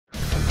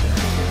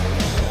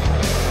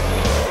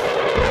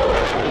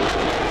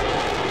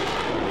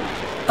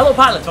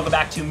Hello pilots, welcome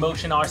back to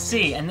Motion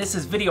RC, and this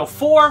is video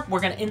 4.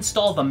 We're going to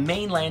install the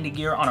main landing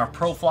gear on our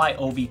ProFly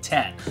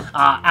OV-10.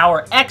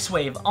 Our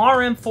Xwave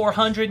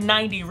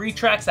RM490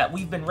 Retracts that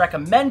we've been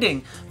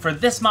recommending for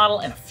this model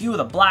and a few of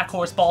the Black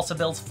Horse balsa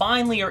builds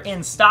finally are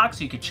in stock,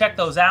 so you can check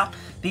those out.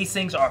 These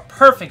things are a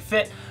perfect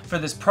fit for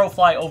this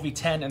ProFly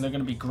OV-10, and they're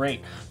going to be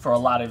great for a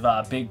lot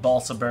of big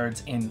balsa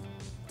birds in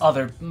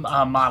other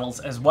models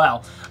as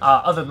well,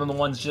 other than the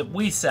ones that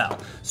we sell.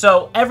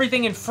 So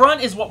everything in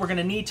front is what we're going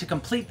to need to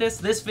complete this.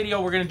 This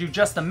video we're going to do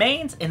just the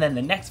mains, and then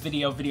the next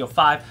video, video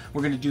 5,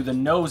 we're going to do the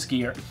nose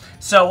gear.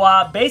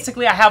 So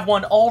basically I have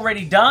one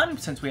already done.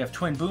 Since we have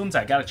twin booms,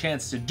 I got a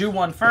chance to do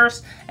one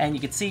first, and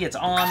you can see it's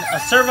on a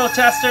servo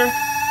tester,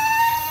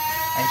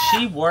 and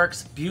she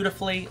works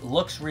beautifully,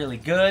 looks really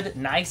good,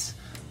 nice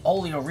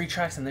oleo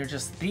retracts, and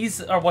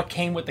these are what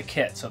came with the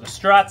kit. So the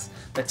struts,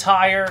 the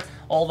tire,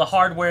 all the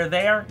hardware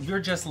there, you're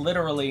just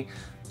literally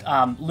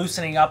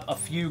loosening up a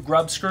few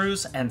grub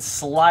screws and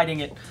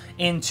sliding it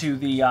into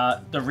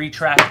the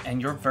retract,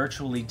 and you're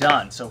virtually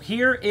done. So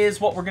here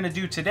is what we're going to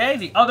do today,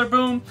 the other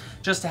boom,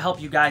 just to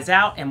help you guys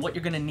out. And what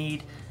you're going to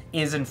need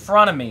is in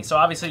front of me. So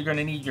obviously you're going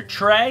to need your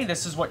tray.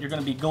 This is what you're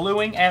going to be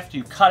gluing after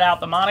you cut out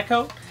the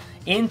monocote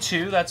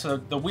into, that's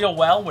the wheel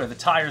well where the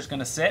tire is going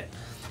to sit.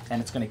 And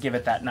it's going to give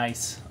it that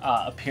nice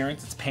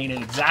appearance. It's painted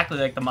exactly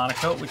like the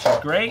monocote, which is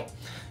great.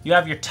 You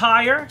have your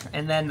tire,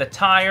 and then the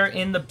tire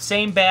in the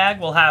same bag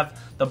will have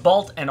the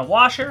bolt and a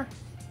washer.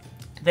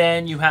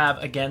 Then you have,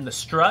 again, the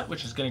strut,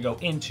 which is going to go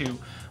into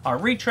our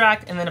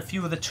retract, and then a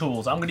few of the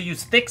tools. I'm going to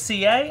use thick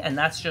CA, and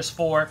that's just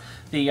for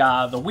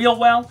the wheel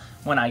well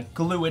when I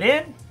glue it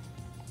in.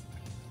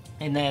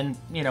 And then,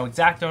 you know,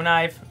 X-Acto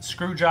knife,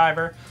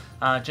 screwdriver,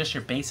 just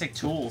your basic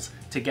tools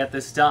to get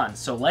this done.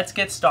 So let's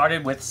get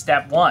started with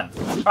step 1.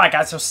 All right,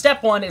 guys, so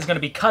step 1 is going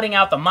to be cutting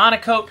out the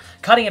monocote,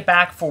 cutting it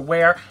back for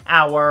where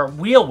our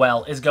wheel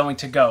well is going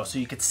to go. So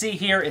you can see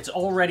here, it's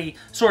already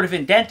sort of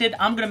indented.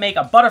 I'm going to make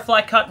a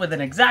butterfly cut with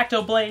an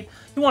X-Acto blade.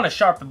 You want to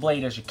sharpen the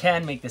blade as you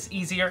can, make this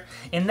easier.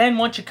 And then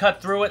once you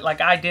cut through it,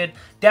 like I did,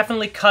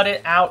 definitely cut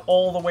it out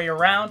all the way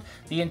around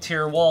the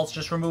interior walls.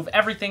 Just remove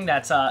everything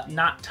that's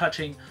not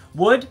touching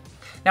wood.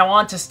 Now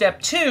on to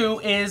step 2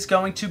 is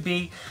going to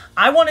be,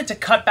 I wanted to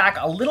cut back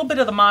a little bit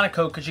of the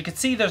monocote because you can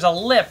see there's a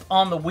lip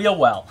on the wheel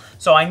well.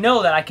 So I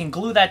know that I can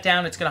glue that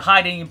down. It's going to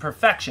hide any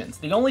imperfections.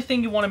 The only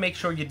thing you want to make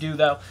sure you do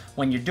though,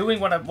 when you're doing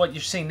what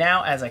you're seeing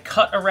now as I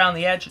cut around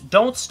the edge,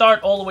 don't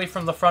start all the way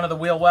from the front of the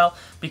wheel well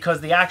because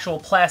the actual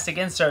plastic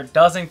insert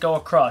doesn't go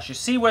across. You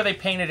see where they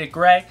painted it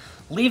gray?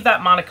 Leave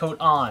that monocote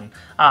on.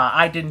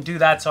 I didn't do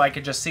that so I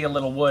could just see a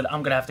little wood.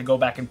 I'm going to have to go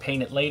back and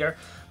paint it later.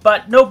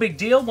 But no big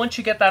deal. Once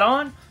you get that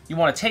on, you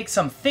want to take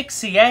some thick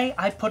CA.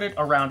 I put it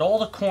around all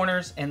the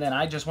corners, and then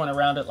I just went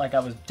around it like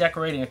I was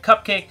decorating a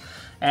cupcake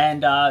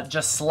and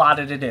just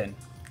slotted it in.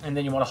 And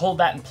then you want to hold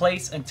that in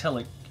place until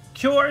it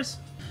cures.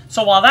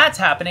 So while that's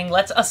happening,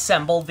 let's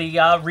assemble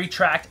the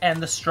retract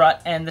and the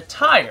strut and the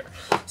tire.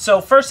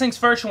 So first things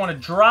first, you want to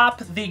drop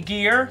the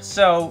gear.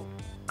 So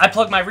I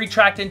plug my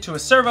retract into a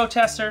servo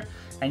tester,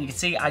 and you can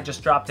see I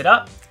just dropped it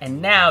up. And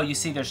now you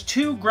see there's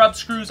 2 grub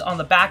screws on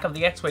the back of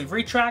the Xwave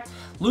retract.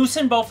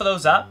 Loosen both of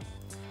those up.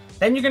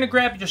 Then you're going to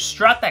grab your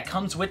strut that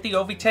comes with the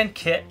OV-10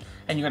 kit,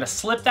 and you're going to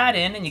slip that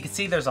in, and you can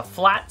see there's a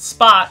flat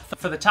spot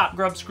for the top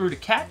grub screw to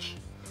catch.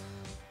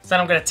 So then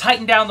I'm going to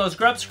tighten down those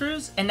grub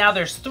screws, and now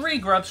there's 3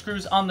 grub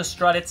screws on the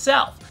strut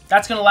itself.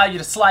 That's going to allow you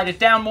to slide it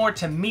down more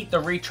to meet the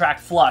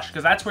retract flush,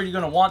 because that's where you're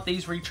going to want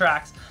these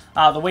retracts.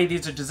 The way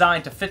these are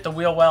designed to fit the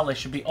wheel well, they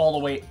should be all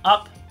the way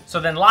up.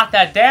 So then lock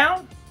that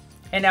down,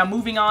 and now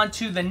moving on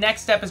to the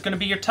next step is going to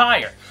be your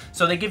tire.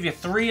 So they give you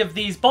 3 of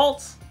these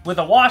bolts with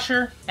a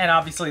washer and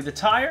obviously the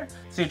tire.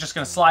 So you're just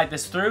going to slide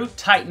this through,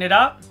 tighten it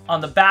up.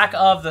 On the back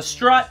of the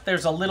strut,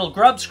 there's a little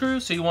grub screw,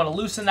 so you want to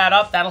loosen that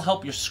up. That'll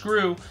help your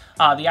screw,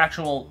 the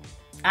actual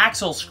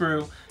axle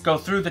screw, go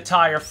through the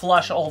tire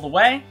flush all the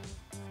way.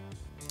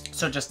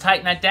 So just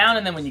tighten that down,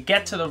 and then when you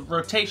get to the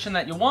rotation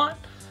that you want,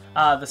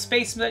 the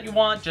space that you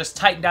want, just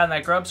tighten down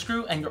that grub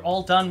screw, and you're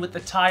all done with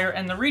the tire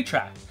and the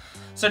retract.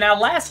 So now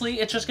lastly,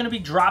 it's just going to be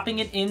dropping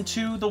it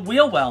into the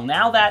wheel well.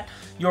 Now that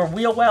your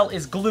wheel well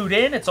is glued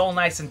in, it's all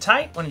nice and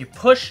tight. When you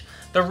push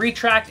the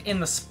retract in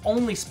the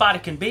only spot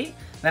it can be,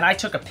 then I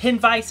took a pin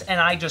vise and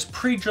I just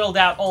pre-drilled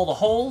out all the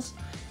holes.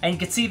 And you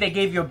can see they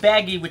gave you a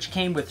baggie which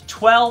came with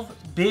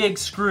 12 big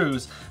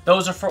screws.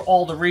 Those are for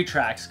all the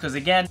retracts, because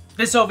again,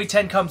 this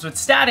OV-10 comes with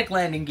static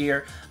landing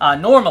gear.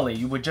 Normally,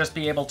 you would just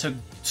be able to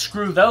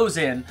screw those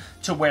in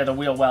to where the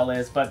wheel well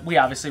is, but we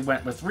obviously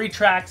went with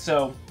retracts,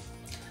 so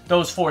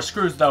those 4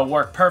 screws, though,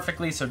 work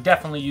perfectly, so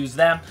definitely use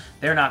them.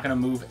 They're not going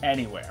to move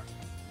anywhere.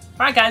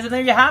 Alright guys, and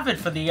there you have it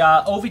for the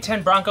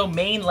OV-10 Bronco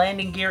main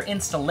landing gear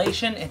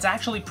installation. It's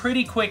actually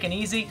pretty quick and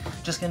easy.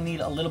 Just going to need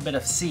a little bit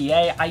of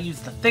CA. I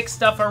use the thick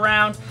stuff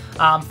around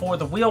for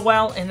the wheel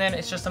well, and then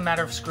it's just a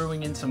matter of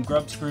screwing in some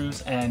grub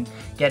screws and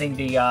getting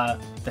the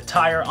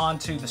tire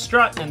onto the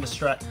strut and the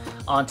strut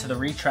onto the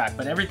retract.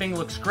 But everything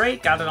looks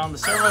great. Got it on the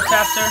servo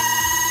tester.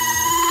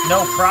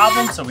 no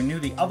problem, so we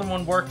knew the other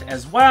one worked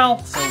as well.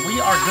 So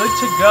we are good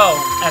to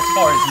go as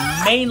far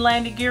as main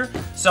landing gear.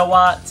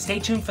 So stay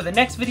tuned for the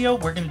next video.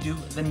 We're gonna do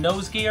the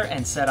nose gear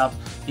and set up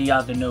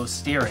the nose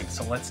steering.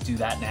 So let's do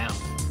that now.